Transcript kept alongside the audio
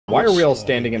Why are we all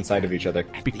standing inside of each other?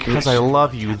 Because I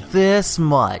love you this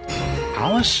much.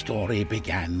 Our story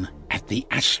began at the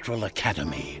Astral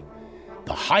Academy,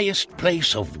 the highest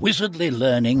place of wizardly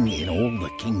learning in all the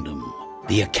kingdom.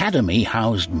 The academy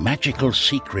housed magical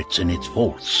secrets in its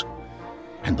vaults,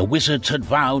 and the wizards had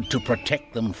vowed to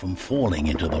protect them from falling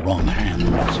into the wrong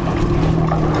hands.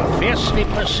 A fiercely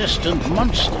persistent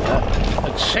monster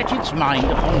had set its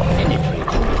mind upon penetrating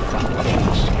the front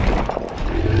gates.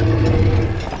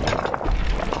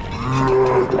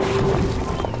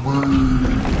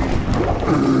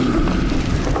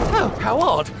 Oh, how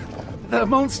odd. The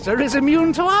monster is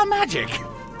immune to our magic.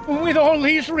 With all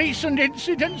these recent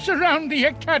incidents around the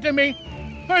academy,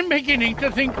 I'm beginning to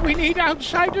think we need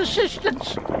outside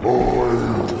assistance.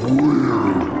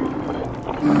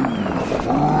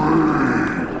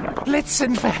 Let's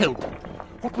send for help.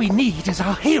 What we need is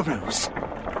our heroes.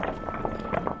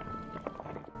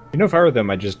 You know, if I were them,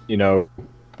 I'd just,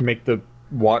 make the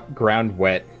ground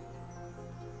wet.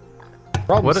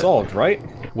 Problem solved, right?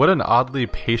 What an oddly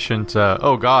patient.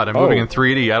 Oh God, I'm moving in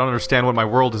 3D. I don't understand what my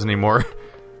world is anymore.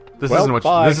 This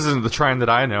isn't the Trine that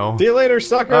I know. See you later,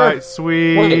 sucker. All right,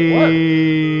 sweet. Wait,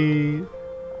 what?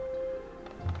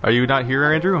 Are you not here,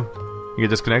 Andrew? You get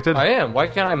disconnected? I am. Why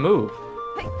can't I move?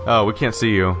 Oh, we can't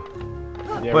see you.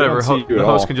 Yeah, whatever. The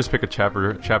host can just pick a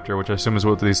chapter, which I assume is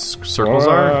what these circles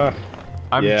are.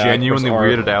 I'm genuinely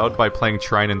weirded out by playing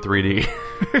Trine in 3D.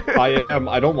 I am.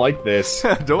 I don't like this.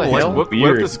 Don't like.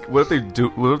 What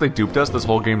if they duped us? This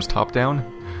whole game's top down,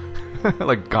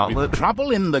 like Gauntlet. With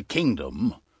trouble in the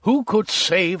kingdom, who could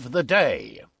save the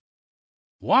day?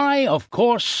 Why, of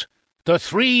course, the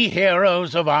three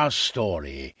heroes of our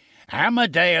story: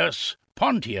 Amadeus,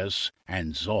 Pontius,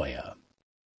 and Zoya.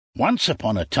 Once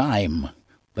upon a time,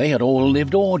 they had all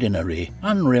lived ordinary,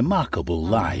 unremarkable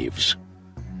lives.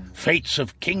 Fates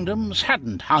of kingdoms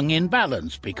hadn't hung in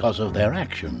balance because of their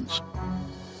actions.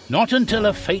 Not until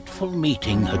a fateful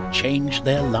meeting had changed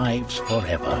their lives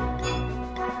forever,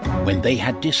 when they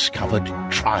had discovered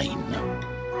Trine,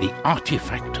 the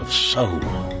artifact of soul.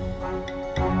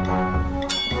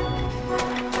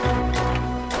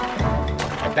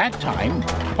 At that time,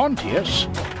 Pontius,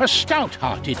 a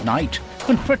stout-hearted knight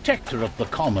and protector of the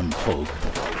common folk,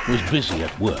 was busy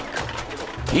at work.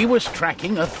 He was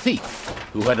tracking a thief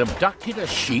who had abducted a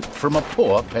sheep from a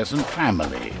poor peasant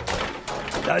family.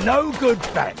 The no-good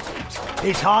bandit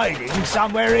is hiding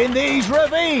somewhere in these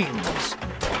ravines.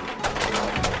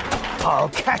 I'll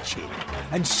catch him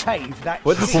and save that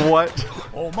What?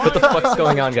 What the fuck's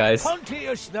going on, guys?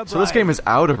 So this game is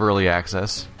out of early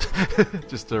access.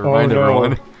 Just to remind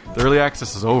everyone, the early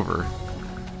access is over.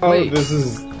 Oh, Wait. this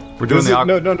is... We're doing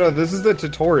No, this is the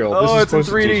tutorial. Oh, this it's is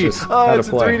in 3D. It's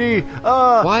in 3D.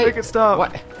 Why? Make it stop.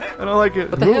 What? I don't like it.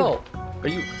 What the hell?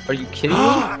 Are you kidding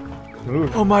me?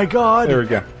 Move. Oh my God. There we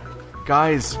go.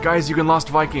 Guys, you can Lost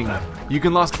Viking. You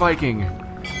can Lost Viking.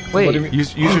 Wait.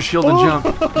 Use your shield and jump.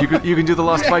 You can do the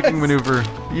Lost Viking maneuver.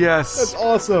 Yes. That's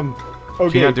awesome.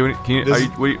 Okay. Can you not do it?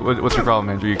 What's your problem,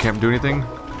 Andrew? You can't do anything?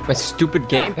 My stupid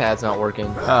gamepad's not working.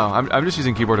 Oh, I'm just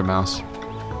using keyboard and mouse.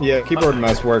 Yeah, keyboard and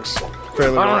mouse works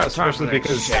fairly well, especially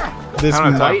because this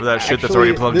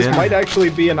might actually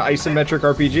be an isometric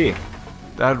RPG.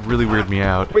 That'd really weird me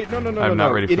out. Wait, no. I'm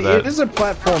not ready for that. It is a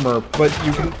platformer, but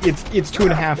you can. It's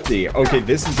 2.5D. Okay,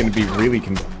 this is going to be really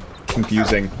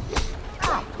confusing.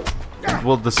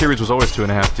 Well, the series was always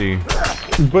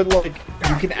 2.5D. But like,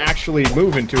 you can actually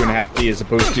move in 2.5D as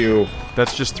opposed to.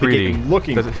 That's just 3D.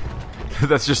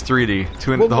 That's just 3D.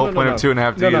 The whole point of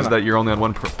 2.5D is that you're only on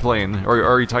one plane. Or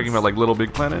are you talking about like Little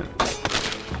Big Planet?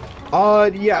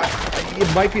 Yeah,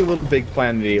 it might be a Little Big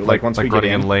Planet. Like once we get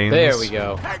in lanes. There we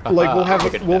go. Like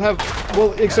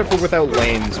well, except for without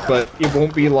lanes, but it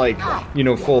won't be like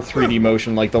full 3D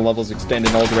motion. Like the levels extend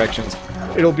in all directions.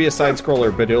 It'll be a side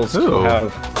scroller, but it'll still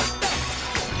have.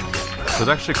 There's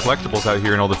actually collectibles out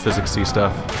here and all the physics-y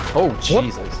stuff. Oh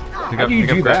Jesus! How do you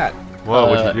do that? Whoa,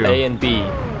 what'd you do? A and B,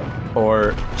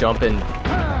 or jump and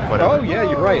whatever. Oh yeah,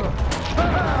 you're right.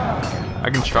 I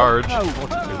can charge.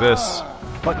 Like this.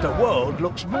 But the world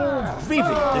looks more vivid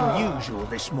than usual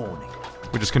this morning.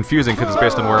 Which is confusing because it's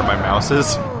based on where my mouse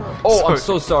is. Oh, I'm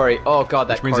so sorry. Oh god,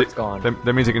 that card's gone.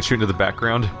 That means it can shoot into the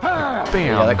background. Bam!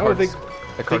 Yeah, that card's,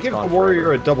 they give the warrior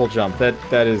forever. A double jump.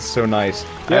 That is so nice.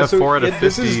 Yeah, I have 4 out of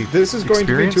 50 This is going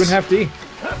experience? to be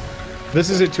 2.5D. This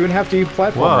is a 2.5D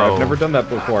platformer. Whoa. I've never done that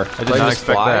before. I did not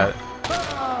expect that.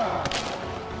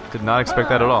 Did not expect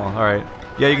that at all. All right.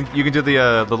 Yeah, you can do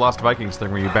the Lost Vikings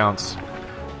thing where you bounce.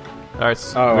 All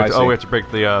right. We have to break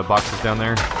the boxes down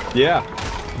there. Yeah.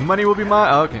 Money will be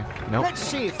mine. Oh, okay. Nope. Let's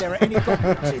see if there are any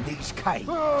goblins in these caves.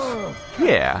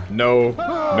 Yeah. No soup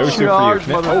for you. Charge,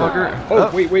 motherfucker.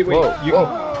 Oh, wait. Whoa. You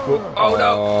Whoa. Oh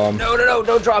no. No,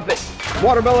 don't drop it.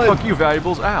 Watermelon. Fuck you,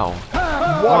 valuables. Ow.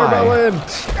 Watermelon.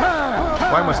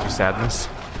 Why must you sadness?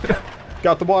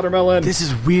 Got the watermelon. This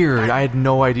is weird. I had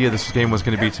no idea this game was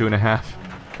going to be 2.5.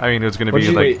 I mean, it was going to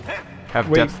be like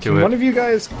have depth to can it. One of you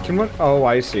guys can one? Oh,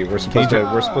 I see. We're supposed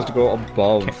to go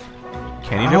above.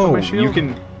 Can you jump on my shield?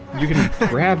 You can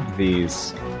grab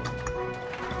these.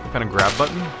 Kind of grab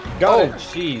button. Got it.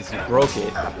 Jeez, you broke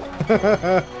it.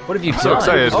 What have you done? So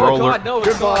excited. Oh God, no!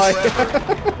 Goodbye.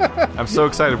 I'm so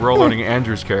excited. We're all learning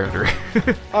Andrew's character.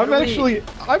 I'm actually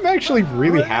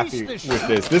really happy with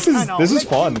this. This is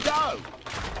fun. How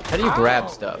do you grab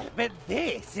stuff? But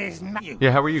this is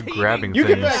Yeah, how are you grabbing You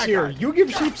things? get back here. You give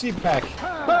Sheepseed back.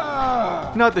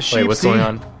 Not the sheepseed. Wait, what's going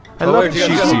on? I love where'd you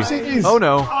go? sheepseed. Oh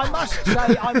no. I must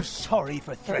say I'm sorry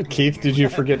for threatening. Keith, did you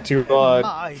forget to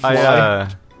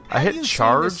I hit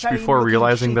charge before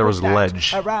realizing there was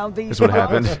ledge. Is what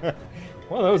happened.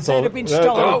 Well, that was all. Have been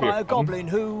stolen by a goblin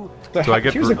who. Do I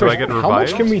get revived? How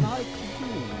much can we?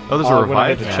 Oh, there's a When I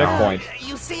hit revive the now. checkpoint.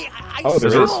 You see, Oh,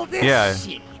 there is? Yeah.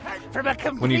 From a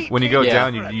When you go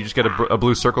down, you just get a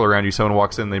blue circle around you. Someone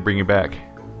walks in, they bring you back.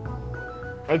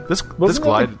 This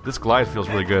glide feels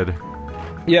really good.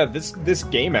 Yeah, this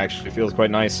game actually feels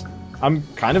quite nice. I'm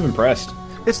kind of impressed.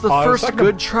 It's the first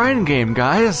good Trine game,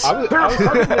 guys.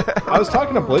 I was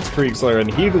talking to Blitzkriegler,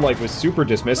 and he was super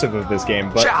dismissive of this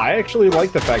game, but I actually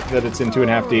like the fact that it's in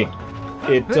 2.5D.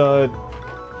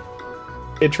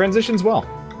 It transitions well.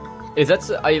 Is that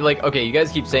okay? You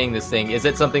guys keep saying this thing. Is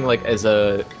it something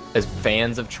as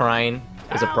fans of Trine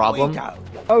is a problem?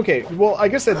 Okay, well, I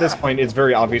guess at this point it's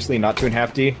very obviously not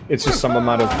 2.5D. It's just some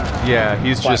amount of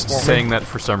he's just saying that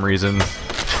for some reason.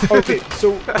 Okay,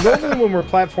 so normally when we're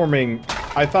platforming,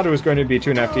 I thought it was going to be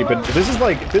 2.5D, but this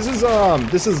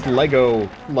is Lego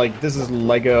Lord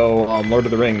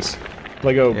of the Rings,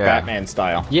 Lego Batman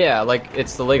style. Yeah,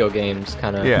 it's the Lego games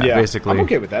kind of. Yeah, basically. I'm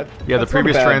okay with that. Yeah, That's the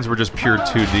previous not bad. Trines were just pure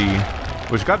 2D,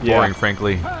 which got boring,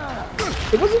 frankly.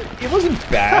 It wasn't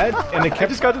bad, and it kept. I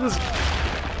just got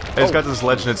to this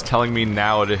ledge, and it's telling me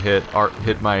now to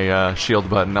hit my shield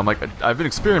button. I'm like, I've been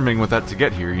experimenting with that to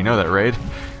get here. You know that, right?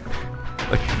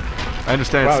 I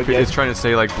understand it's trying to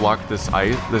say block this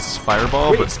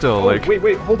fireball, but still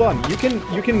Wait, hold on. You can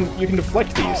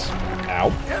deflect these.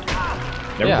 Ow.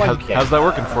 How's that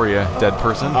working for you, dead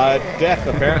person? Death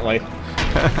apparently.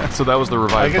 So that was the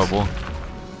revive bubble.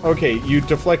 Okay, you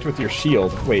deflect with your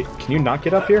shield. Wait, can you not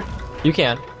get up here? You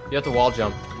can. You have to wall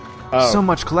jump. So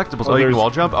much collectibles. Oh, you can wall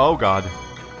jump? Oh god.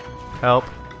 Help.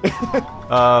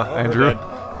 Andrew.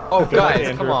 Oh,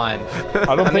 guys, come on.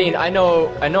 I know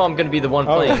I'm gonna be the one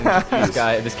playing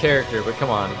this character, but come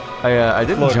on. I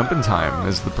didn't jump in time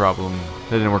is the problem.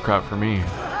 That didn't work out for me. Am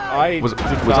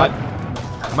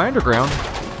I underground?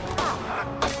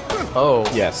 Oh.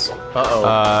 Yes. Uh-oh.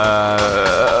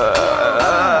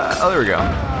 Oh, there we go.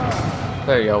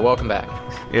 There you go. Welcome back.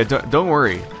 Yeah, don't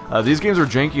worry. These games are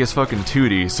janky as fucking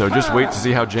 2D, so just wait to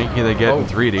see how janky they get in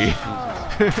 3D.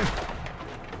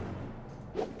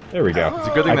 There we go. It's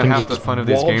a good thing that half the fun of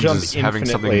these games is having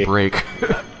something break.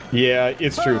 Yeah,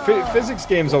 it's true. Physics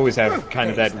games always have kind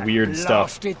of that weird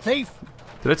stuff. Did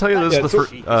I tell you this?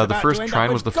 The first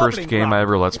Trine was the first game I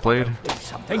ever Let's Played.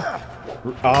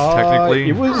 Technically,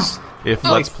 it was. If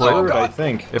Let's Play, I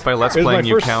think. If by Let's Playing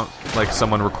you count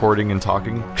someone recording and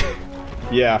talking.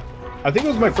 Yeah, I think it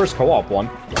was my first co-op one.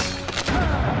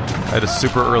 I had a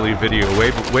super early video,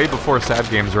 way before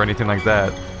TheSaDGames or anything like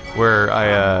that, where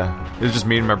it was just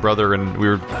me and my brother, and we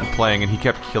were playing, and he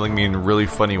kept killing me in really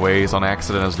funny ways on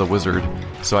accident as the wizard.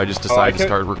 So I just decided to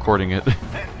start recording it.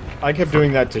 I kept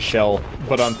doing that to Shell,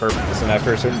 but on purpose, and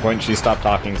after a certain point she stopped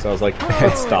talking, so I was like,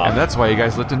 let's stop. And that's why you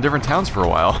guys lived in different towns for a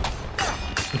while.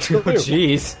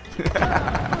 Jeez.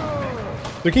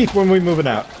 So Keith, when are we moving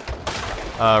out?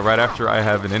 Right after I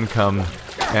have an income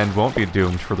and won't be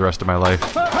doomed for the rest of my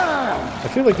life. I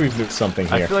feel like we've moved something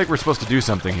here. I feel like we're supposed to do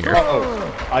something here.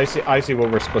 Oh, I see what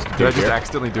we're supposed to do. Did I just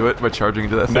accidentally do it by charging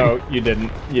into that thing? No, you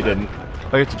didn't. You didn't.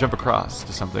 I have to jump across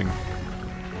to something.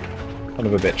 Son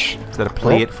of a bitch. Is that a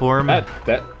platform?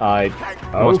 Okay.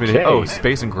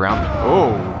 Space and ground.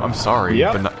 Oh, I'm sorry.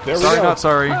 Yep, but not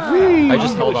sorry. I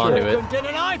just held on to it.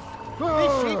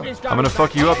 I'm gonna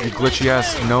fuck you up, you glitchy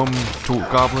ass gnome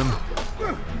goblin.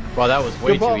 Wow, that was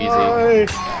way too easy.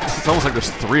 It's almost like there's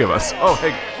 3 of us. Oh,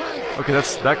 hey. Okay,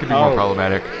 that could be more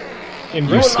problematic. In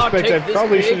retrospect, I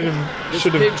probably should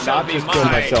have not just killed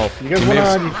myself.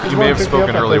 You may have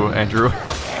spoken early, Andrew.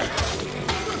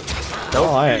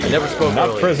 No, I never spoke not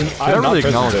early. present. I'm not really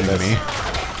acknowledging me.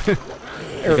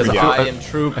 Because I am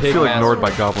true pig I feel master. ignored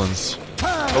by goblins.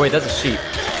 Oh wait, that's a sheep.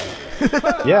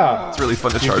 Yeah. It's really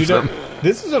fun to charge them.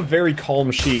 This is a very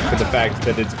calm sheep for the fact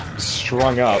that it's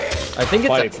strung up. I think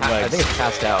by it's its legs. I think it's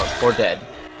passed out or dead.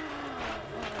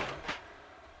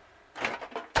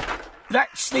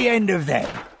 That's the end of them.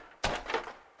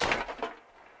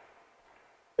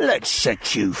 Let's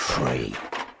set you free.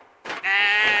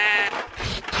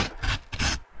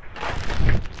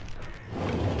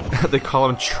 They call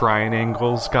them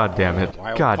triangles. God damn it.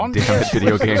 While God damn Pontius it,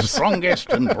 video was the games. strongest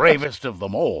and bravest of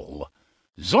them all,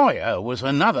 Zoya was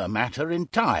another matter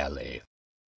entirely.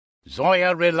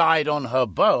 Zoya relied on her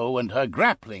bow and her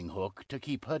grappling hook to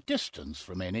keep her distance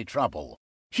from any trouble.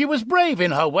 She was brave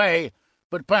in her way,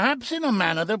 but perhaps in a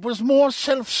manner that was more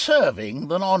self-serving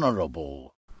than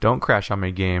honorable. Don't crash on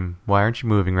me, game. Why aren't you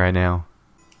moving right now?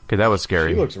 Okay, that was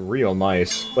scary. She looks real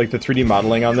nice. Like, the 3D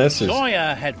modeling on this is...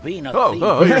 Zoya had been a thief.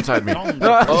 You're inside me.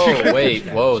 Oh wait,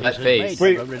 whoa, that face.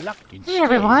 Wait. Hey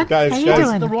everyone, Guys, how you guys,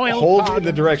 doing? The royal hold pardon, in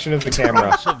the direction of the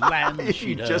camera. of land If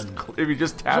she'd you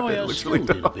just tap it, it Zoya looks really still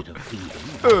did a dumb. bit of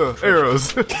thieving.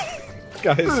 Arrows.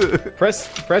 Guys,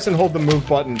 press and hold the move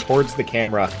button towards the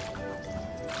camera.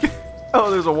 Oh,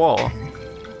 there's a wall.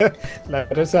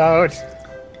 Let us out.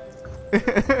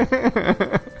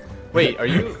 Wait, are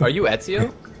you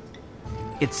Ezio?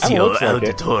 It's That your looks like it.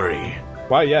 auditory.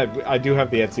 Wow, yeah, I do have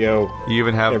the Ezio. You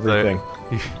even have Everything.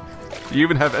 You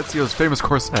even have Ezio's famous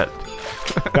corset.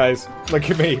 Guys, look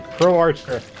at me, pro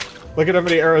archer. Look at how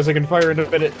many arrows I can fire in a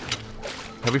minute.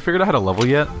 Have we figured out how to level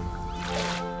yet?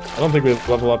 I don't think we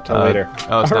level up till later.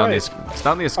 Oh, it's All not, right. it's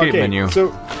not in the escape Okay, menu.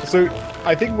 so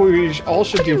I think what we all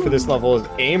should do for this level is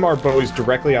aim our bows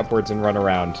directly upwards and run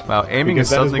around. Wow, aiming Because is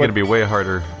that suddenly what- going to be way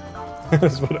harder.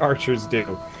 That's what archers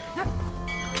do.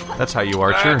 That's how you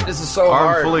archer. this is so Arm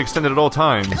hard. fully extended at all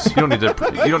times. You don't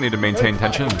need to maintain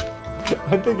tension.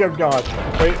 I think I'm gone.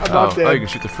 Wait, I'm not You dead. can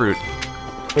shoot the fruit.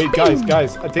 Wait,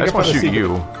 guys, I I think just I want found to a shoot secret.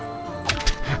 you.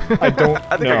 I don't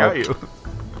I think know. I got you.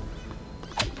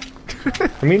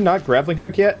 Can we not grappling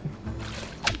hook yet?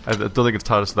 I don't think it's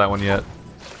taught us that one yet.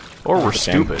 Or we're Okay.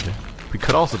 stupid. We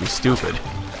could also be stupid.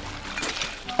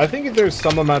 I think there's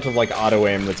some amount of like auto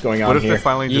aim that's going on What if here. they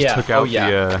finally just Yeah. took out Oh, yeah.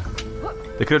 the?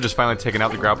 They could have just finally taken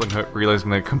out the grappling hook, realizing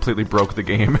they completely broke the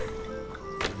game.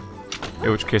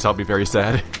 In which case, I'll be very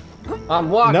sad. I'm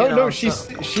walking. No, on she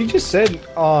some- just said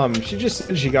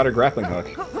she got her grappling hook.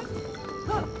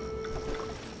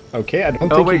 Okay, I don't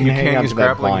think Oh wait, you you can hang can't on use to that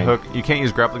grappling vine. hook. You can't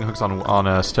use grappling hooks on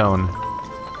a stone.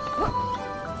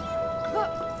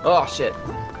 Oh shit.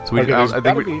 So we, Okay, I there's think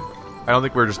gotta we, be- I don't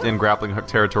think we're just in grappling hook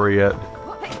territory yet.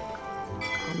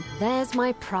 And there's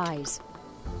my prize.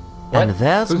 And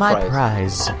there's Whose my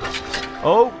prize?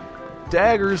 Oh,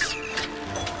 daggers!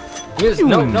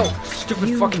 No,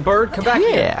 stupid fucking bird, come back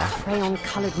here.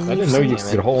 Crayon-colored I didn't know you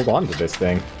nuisance. could hold on to this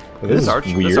thing. This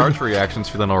weird. archery action's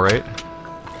feeling alright.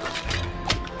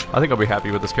 I think I'll be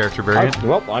happy with this character variant.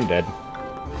 Well, I'm dead.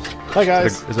 Hi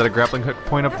guys. Is that a grappling hook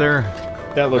point up there?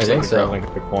 That looks I like think a so. grappling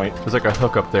hook point. There's like a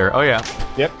hook up there. Oh yeah.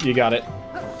 Yep, you got it.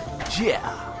 Cheer.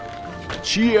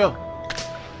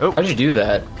 Oh, How'd you do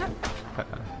that?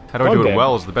 how do I I'm do it dead.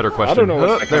 well is the better question. don't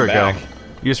know if I There we come go. back.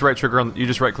 You just right trigger on. You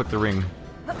just right click the ring.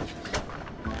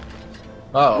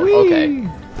 Oh, okay.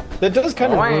 That does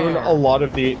kind of ruin a lot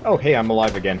of the... Oh, hey, I'm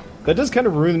alive again. That does kind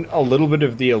of ruin a little bit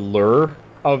of the allure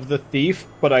of the thief,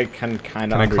 but I can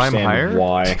kind of Can I climb understand higher?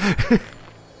 why.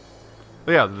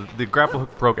 But yeah, the grapple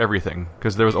hook broke everything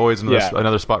because there was always another, Yeah.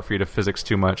 another spot for you to physics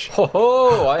too much. Ho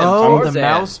ho! I am Oh,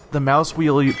 Tarzan. the mouse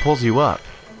wheel pulls you up.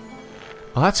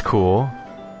 Oh, that's cool.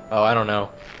 Oh, I don't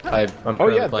know. I'm Oh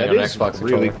currently yeah, playing that on is Xbox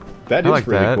really... controller. That I is like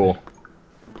really that. cool.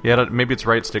 Yeah, maybe it's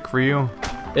right stick for you.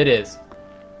 It is.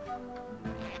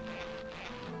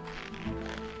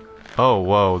 Oh,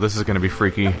 whoa, this is gonna be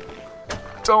freaky.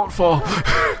 Don't fall.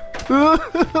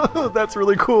 That's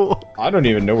really cool. I don't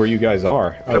even know where you guys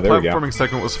are. Oh, The there we go. platforming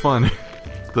segment was fun.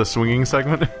 The swinging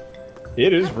segment.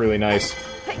 It is really nice.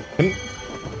 And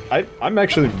I'm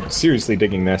actually seriously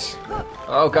digging this.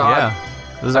 Oh god. Yeah,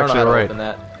 this is I don't know actually how to alright. open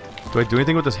that. Do I do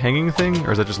anything with this hanging thing,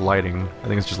 or is that just lighting? I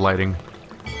think it's just lighting.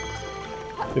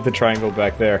 Hit the triangle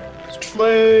back there. It's too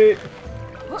late.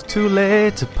 It's too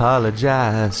late to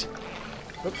apologize.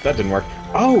 Oh, that didn't work.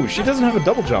 Oh, she doesn't have a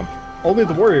double jump. Only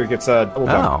the warrior gets a double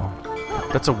jump. Oh,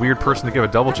 that's a weird person to give a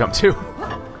double jump to.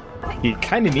 He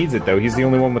kind of needs it, though. He's the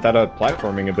only one without a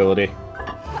platforming ability.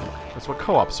 That's what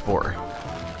co-op's for.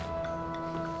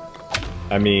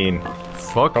 I mean,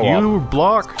 Fuck Co-op. you,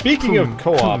 block. speaking of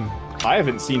co-op, I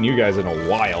haven't seen you guys in a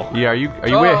while. Yeah, are you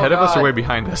way Oh, ahead of us or God. way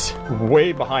behind us?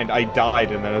 Way behind. I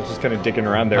died, and then I was just kind of dicking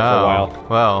around there for a Oh, while.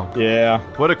 well. Yeah.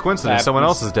 What a coincidence! Happens. Someone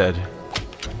else is dead.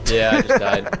 Yeah, I just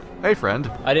died. Hey, friend.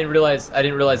 I didn't realize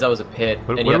that was a pit,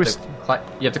 What- and what you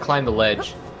do have to climb the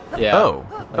ledge. Yeah. Oh.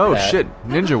 Oh, that. shit.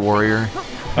 Ninja Warrior.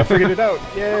 I figured it out.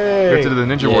 You Yay! have to do the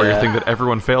Ninja Warrior Yeah. thing that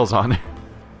everyone fails on.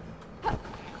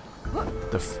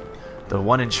 The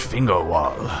 1-inch finger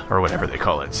wall, or whatever they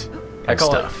call it. I and call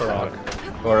stuff. it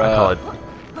Farag. Or I call it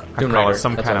Tomb Raider.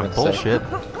 some That's kind what of I meant to say.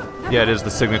 bullshit. Yeah, it is the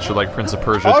signature, like Prince of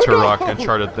Persia, Oh, Turok, no!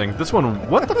 Uncharted thing. This one,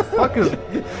 what the fuck is?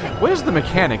 What is the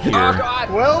mechanic here? Oh God!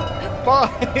 Well, bye.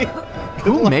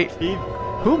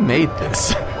 Who made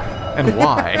this, and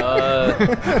why?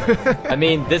 I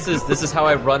mean, this is how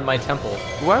I run my temple.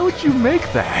 Why would you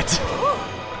make that?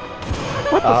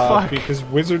 What the fuck? Because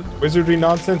wizardry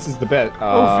nonsense is the bet.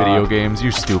 Oh, video games,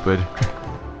 you stupid.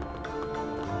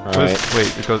 Right.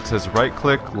 Wait, it says right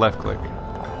click, left click.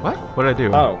 What? What did I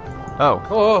do? Oh.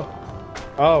 Oh.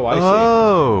 Oh, I see.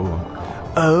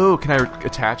 Oh, can I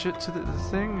attach it to the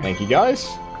thing? Thank you, guys.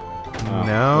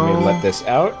 No. Let me let this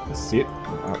out. Let's see it.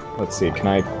 Let's see. Can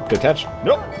I detach?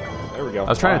 Nope. There we go. I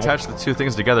was trying to attach the two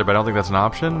things together, but I don't think that's an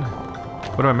option.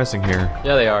 What am I missing here?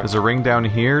 Yeah, they are. There's a ring down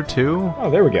here, too? Oh,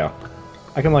 there we go.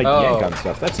 I can, like, Oh. yank on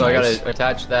stuff. That's So nice. I gotta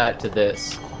attach that to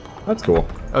this. That's cool.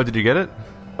 Oh, did you get it?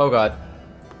 Oh God!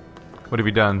 What have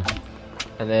you done?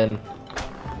 And then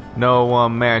No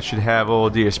one man should have all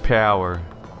this power.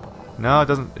 No, it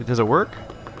doesn't. Does it work?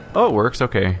 Oh, it works.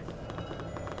 Okay.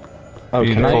 Oh, You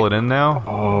need can to I? pull it in now?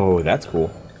 Oh, that's cool.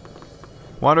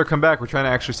 Wander, come back. We're trying to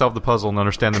actually solve the puzzle and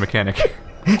understand the mechanic.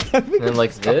 and then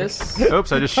like this. Oops,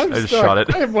 I just shot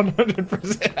it. I have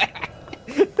 100%.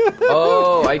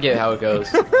 Oh, I get how it goes.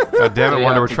 God damn So it, you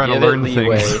Wander, have we're to trying to give it learn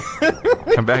leeway.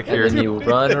 things. Come back here. And then you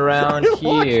run around I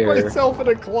locked here. myself in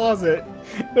a closet.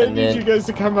 I And need then- you guys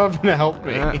to come up and help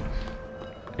me.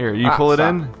 Here, you pull it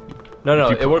in? No,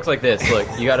 it works like this. Look,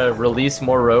 you gotta release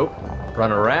more rope,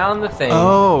 run around the thing,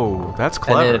 Oh, that's and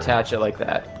clever. then attach it like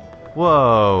that.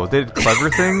 Whoa, they did clever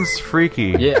things?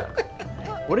 Freaky. Yeah.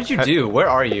 What did you do? Where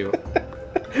are you?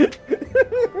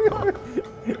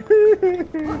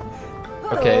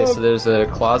 Okay, so there's a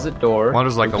closet door.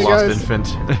 Wander's like a Hey, lost guys. infant.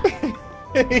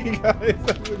 Hey guys,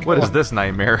 how's it What is going? this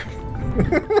nightmare?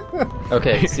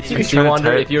 Okay, He's see, trying you to wonder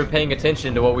tie it- if you were paying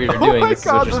attention to what we were Oh doing. my This is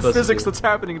what god, you're the supposed physics to do. that's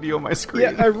happening to you on my screen.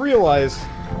 Yeah, I realize,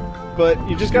 but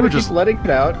you just gotta were keep just- letting it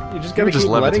out. You just gotta were just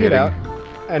keep letting it out,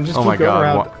 levitating. and just Oh keep my going god.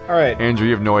 around. Wa- All right, Andrew,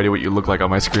 you have no idea what you look like on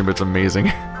my screen, but it's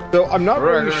amazing. so I'm not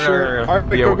really sure. All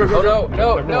right, Yeah, go, go, go, Oh go.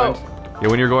 no, Never no! mind. Yeah,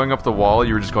 when you're going up the wall,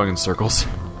 you were just going in circles.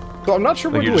 So I'm not sure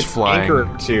Like what you're to just flying. anchor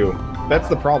to. That's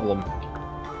the problem.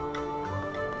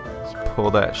 Just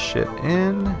pull that shit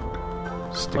in.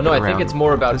 Stick Oh no, it I think around it's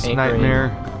more about this anchoring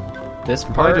nightmare. this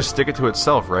Probably part. just stick it to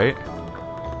itself, right?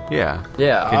 Yeah.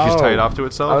 Yeah. Can you just tie it Oh. off to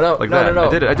itself? Oh, no, like no, that. no, no.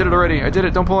 I did it already. I did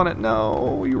it. Don't pull on it.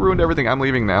 No, you ruined everything. I'm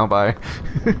leaving now. Bye.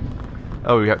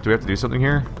 Oh, do we have to do something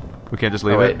here? We can't just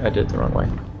leave Oh wait, it? I did it the wrong way.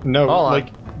 No, Hold on.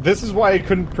 like this is why I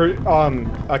couldn't.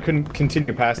 I couldn't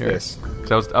continue past Here. this.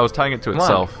 So I was tying it to on.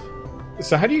 itself.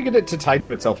 So how do you get it to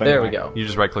type itself? There anyway? we go. You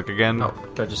just right click again. No,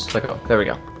 just let go. There we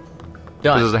go.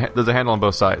 Done. There's a handle on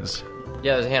both sides.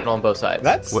 Yeah, there's a handle on both sides.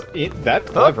 That's What- that's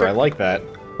clever. Okay. I like that.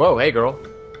 Whoa, hey girl.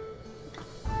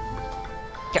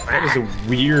 That is a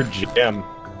weird gem.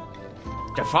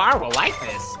 Jafar will like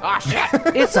this. Oh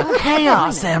shit! It's a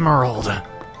Chaos Emerald.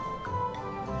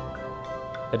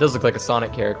 It does look like a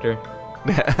Sonic character.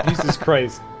 Jesus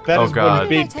Christ, that Oh, is God. one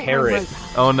big Take my parrot.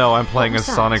 rope. Oh no, I'm playing as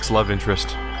Besides- Sonic's love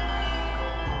interest.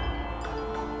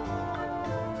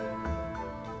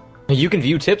 You can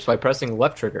view tips by pressing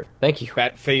left trigger. Thank you.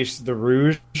 Fat face the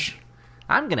Rouge.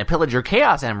 I'm gonna pillage your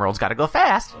Chaos Emeralds. Gotta go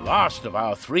fast. The last of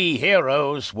our three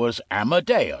heroes was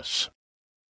Amadeus.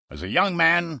 As a young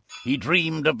man, he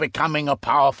dreamed of becoming a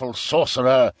powerful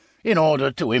sorcerer in order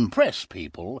to impress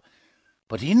people,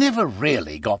 but he never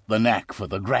really got the knack for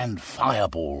the grand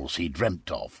fireballs he dreamt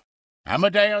of.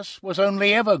 Amadeus was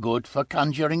only ever good for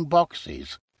conjuring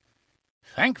boxes.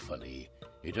 Thankfully,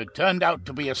 it had turned out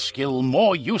to be a skill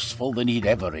more useful than he'd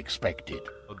ever expected.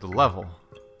 Oh, the level.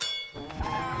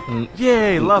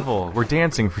 Yay, level! We're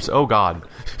dancing for. Oh god.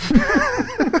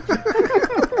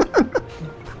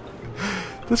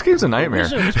 This game's a nightmare.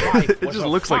 wizard's wife It was just a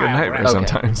looks like a fire nightmare brand. Okay,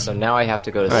 sometimes. so now I have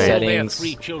to go to Right. Their settings,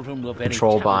 three children were very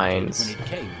control talented binds. when it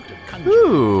came to conjuring.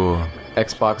 Ooh.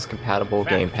 Xbox compatible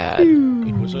gamepad.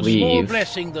 It was a small Leave.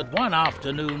 blessing that one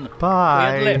afternoon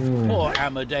Bye. we had left poor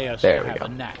Amadeus There to we have go. a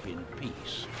nap in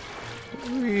peace.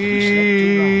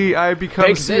 I become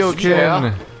Take this, Sealkin.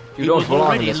 chair. You It don't was belong in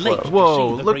already this late world. to Whoa,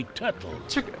 see the look- great turtle.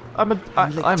 Check, I'm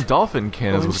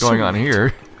Dolphinkin is what's going on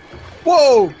here.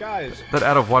 Whoa, guys! That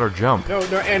out of water jump. No,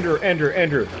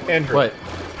 Andrew. What?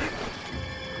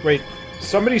 Wait,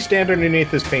 somebody stand underneath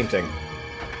this painting.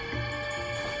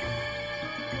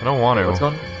 I don't want to. What's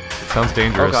going on? Sounds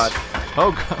dangerous. Oh god.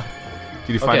 Oh god.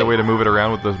 Did you find a way to move it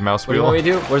around with the mouse wheel? wheel? What do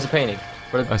you want me to do? Where's the painting?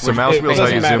 So mouse wheel's how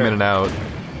you zoom in and out.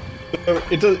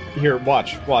 It does. Here,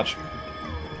 watch.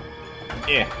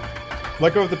 Yeah.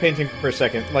 Let go of the painting for a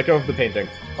second. Let go of the painting.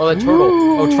 Oh, that turtle.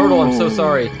 Oh, turtle, I'm so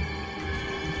sorry.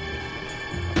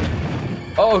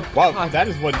 Oh, wow, god. That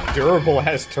is one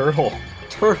durable-ass turtle.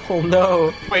 Turtle,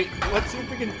 no. Wait, let's see if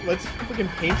we can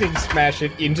painting smash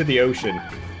it into the ocean.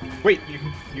 Wait,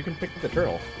 you can pick up the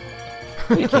turtle.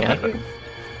 You can't.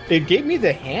 It gave me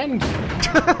the hand.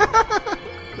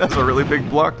 That's a really big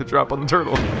block to drop on the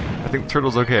turtle. I think the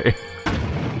turtle's okay.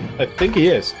 I think he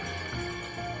is.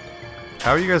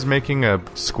 How are you guys making a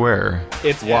square?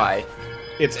 It's Y.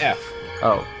 It's F.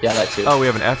 Oh, yeah, that too. Oh, we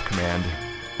have an F command.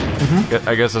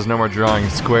 I guess there's no more drawing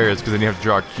squares, because then you have to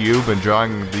draw a cube, and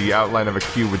drawing the outline of a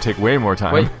cube would take way more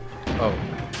time. Wait. Oh.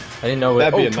 I didn't know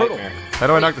That'd be a turtle. nightmare. How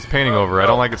do I knock this painting over? I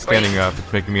don't like it standing up.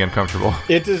 It's making me uncomfortable.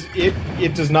 It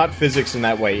does not physics in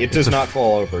that way. It does not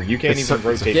fall over. You can't even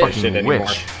rotate that shit anymore.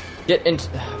 Witch. Get into...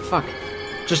 Fuck.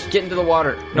 Just get into the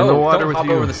water. No, No, the water don't with hop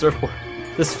you. over the surfboard.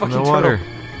 This fucking No turtle. water.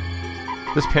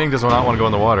 This painting does not want to go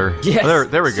in the water. Yes! Oh,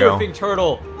 there we go. Surfing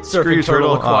turtle. Screw you, Surfing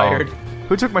turtle acquired. Oh.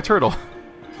 Who took my turtle?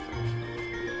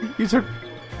 You took...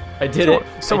 I did it.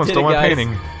 Someone stole my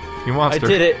painting. You monster. I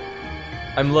did it.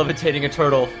 I'm levitating a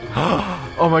turtle.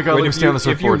 Oh my god, let me stay on the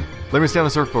surfboard. Let me stay on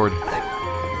the surfboard.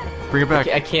 Bring it back.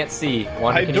 I can't see.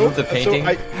 Wander, can you move the painting?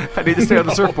 I need to stay on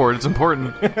the surfboard. It's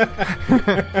important.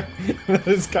 That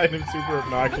is kind of super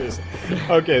obnoxious.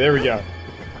 Okay, there we go.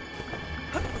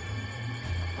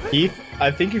 Heath,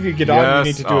 I think if you get on,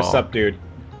 you need to do a sup, dude.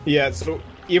 Yeah, so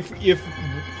if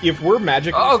we're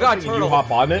magic and you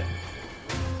hop on it,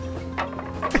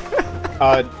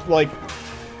 like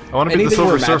I want to be the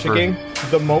Silver Surfer.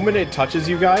 The moment it touches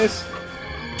you guys,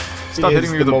 stop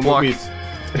hitting me with a block.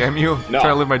 Damn you! No.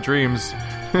 Trying to live my dreams.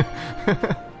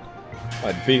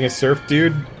 What, being a surf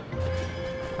dude?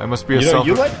 I must be a self.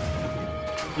 You let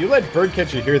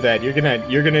Birdcatcher hear that, you're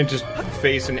gonna just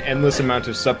face an endless amount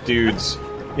of sup dudes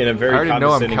in a very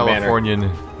condescending manner. I already know I'm Californian.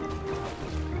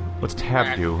 What's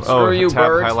tab do? Screw you, tab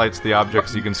birds. highlights the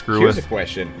objects you can screw Here's with. a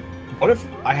question: what if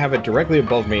I have it directly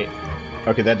above me?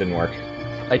 Okay, that didn't work.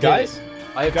 I did Guys? it.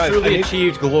 I have truly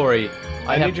achieved glory.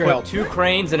 I have need your put help. 2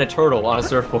 cranes and a turtle on a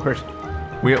surfboard.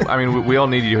 We all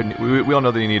need you. We all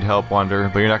know that you need help, Wander,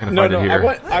 but you're not going to find it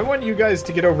here. I want you guys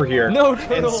to get over here. No,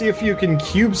 turtle. And see if you can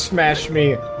cube smash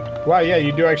me. Wow, yeah,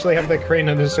 you do actually have that crane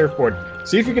on the surfboard.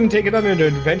 See if you can take it on an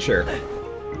adventure.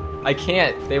 I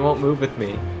can't. They won't move with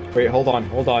me. Wait, hold on.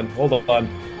 Oh no!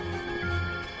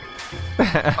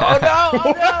 Oh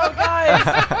no, guys!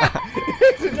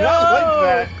 It's not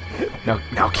like that.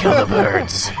 Now kill the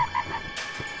birds.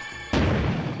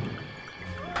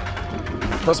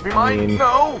 Must be mine.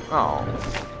 No. Oh.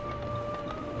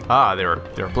 Ah, they were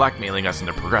blackmailing us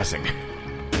into progressing.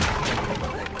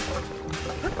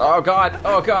 Oh god!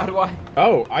 Oh god! Why?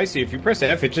 Oh, I see. If you press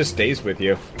F, it just stays with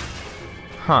you.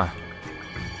 Huh.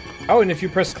 Oh, and if you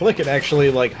press click, it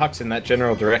actually, like, hucks in that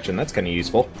general direction. That's kind of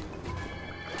useful.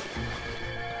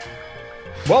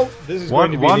 Well, this is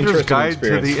going to be an Wander's interesting Guide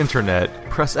experience. to the Internet.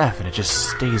 Press F and it just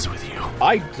stays with you.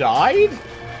 I died?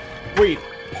 Wait,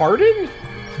 pardon?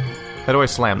 How do I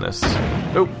slam this?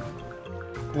 Nope.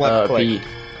 Left click. B.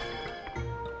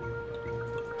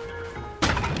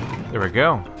 There we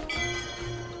go.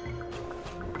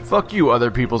 Fuck you,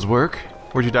 other people's work.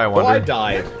 Where'd you die, Wander? Well, I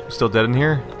died. Still dead in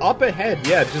here? Up ahead,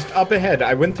 yeah, just up ahead.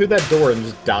 I went through that door and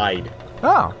just died.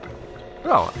 Oh.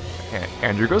 Well,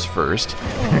 Andrew goes first.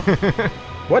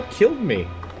 What killed me?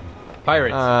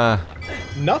 Pirates.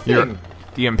 Nothing.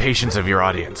 The impatience of your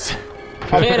audience.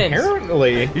 Cannons.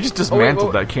 Apparently. You just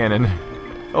dismantled that cannon.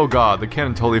 Oh god, the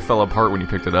cannon totally fell apart when you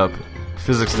picked it up.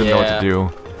 Physics didn't know what to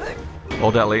do.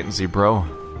 Hold that latency, bro.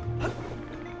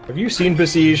 Have you seen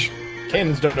Besiege?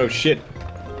 Cannons don't know shit.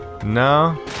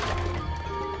 No.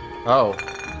 Oh.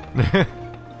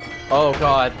 Oh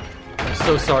god. I'm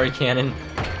so sorry, Cannon.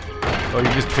 Oh,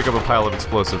 you just pick up a pile of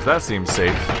explosives. That seems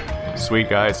safe. Sweet,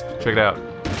 guys. Check it out.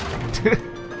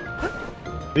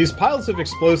 These piles of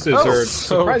explosives are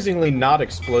surprisingly not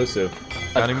explosive.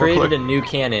 I've created a new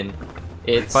cannon.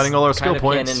 It's finding all our kind skill of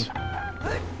points.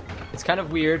 It's kind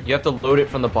of weird. You have to load it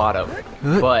from the bottom,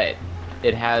 but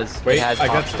it has. Wait, it has I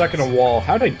got options. stuck in a wall.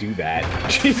 How'd I do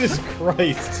that? Jesus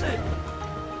Christ!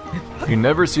 You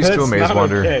never cease to amaze, not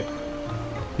Wander. okay.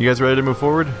 You guys ready to move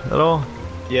forward at all?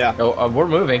 Yeah. Oh, we're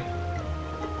moving.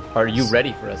 Are you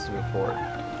ready for us to move forward?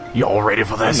 You all ready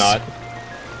for this? I'm not.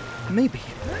 Maybe,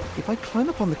 if I climb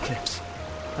up on the cliffs,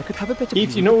 I could have a better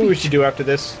Heath, you know what we should do after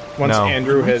this? Once No.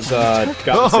 Andrew has gotten sick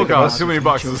of Oh god, us? too many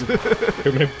boxes.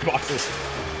 Too many boxes.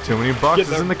 Too many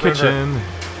boxes in the kitchen.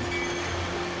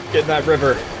 Get in that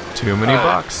river. Too many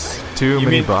boxes. Too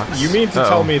many boxes. You mean to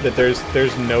tell me that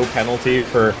there's no penalty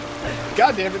for...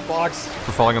 God damn it, box.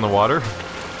 For falling in the water?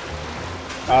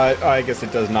 I guess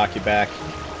it does knock you back.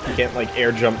 You can't, like,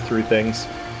 air jump through things.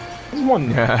 This is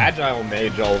one agile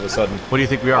mage all of a sudden. What do you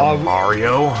think we are,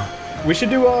 Mario? We should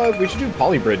do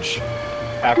Polybridge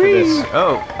after this.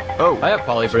 Oh. I have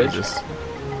Polybridge.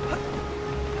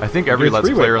 I think every Let's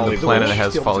Player on the planet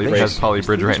has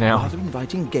Polybridge right now. Rather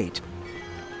inviting gate,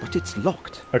 but it's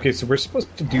locked. Okay, so we're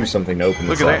supposed to do something to open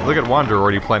this. Look at Wander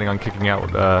already planning on kicking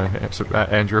out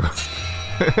Andrew.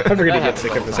 I'm going to get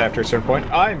sick of this after a certain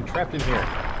point. I'm trapped in here.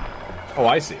 Oh,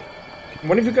 I see.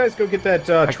 One of you guys go get that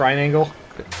triangle.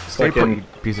 There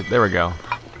we go.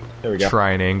 There we go.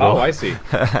 Triangle. Oh, I see.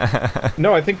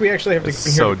 No, I think we actually have to. It's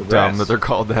so dumb that they're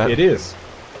called that. It is.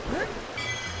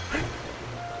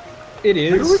 It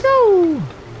is. Here we go.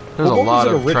 There's a lot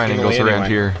of triangles around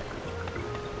here.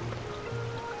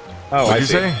 Oh, What'd you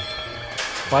say?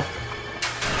 What?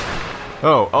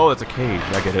 Oh, that's a cage.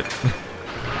 I get it.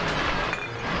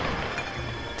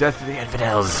 Death to the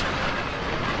infidels.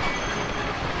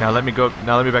 Now let me go.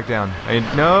 Now let me back down.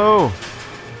 No.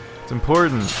 It's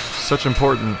important. Such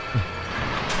important.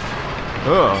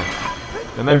 Oh.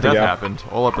 And then death happened.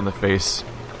 All up in the face.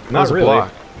 Not really. A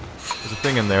block. There's a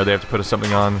thing in there. They have to put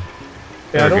something on.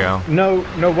 Yeah, there we go.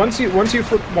 No. Once you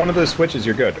flip one of those switches,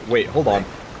 you're good. Wait, hold on.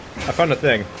 I found a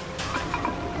thing.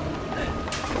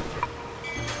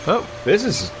 Oh, this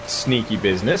is sneaky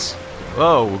business.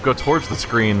 Oh, we'll go towards the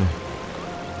screen.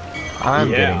 I'm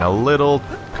getting a little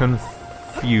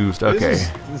confused. Okay.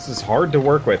 This is hard to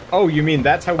work with. Oh, you mean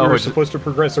that's how we were supposed to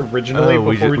progress originally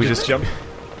before we just jumped?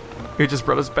 He just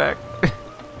brought us back.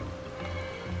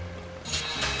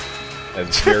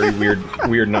 That's very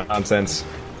weird nonsense.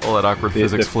 All that awkward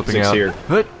physics flipping out. Here.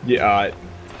 Yeah,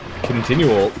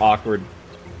 continual awkward.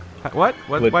 What?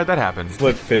 Why'd that happen?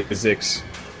 Flip physics.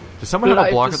 Does someone have a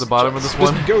block at the bottom of this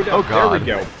one? Go down. Oh god. There we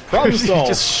go. Problem solved. He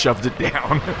just shoved it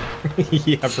down.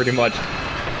 Yeah, pretty much.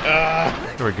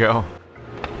 There we go.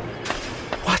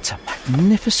 What a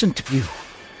magnificent view.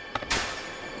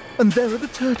 And there are the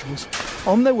turtles,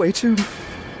 on their way to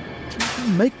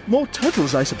make more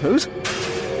turtles, I suppose.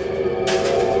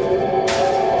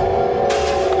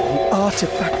 The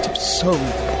artifact of soul.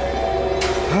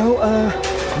 How,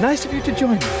 nice of you to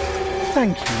join me.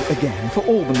 Thank you again for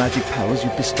all the magic powers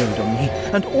you've bestowed on me,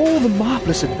 and all the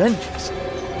marvellous adventures.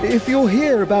 If you're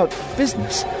here about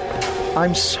business,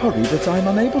 I'm sorry that I'm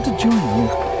unable to join you.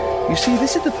 You see,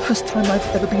 this is the first time I've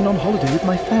ever been on holiday with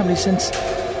my family since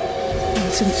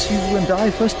you and I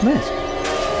first met.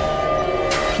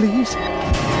 Please?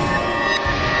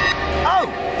 Oh,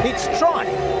 it's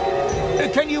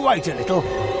Trine. Can you wait a little?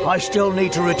 I still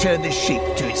need to return this sheep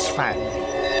to its family.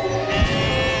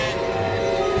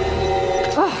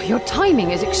 Oh, your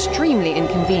timing is extremely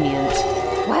inconvenient.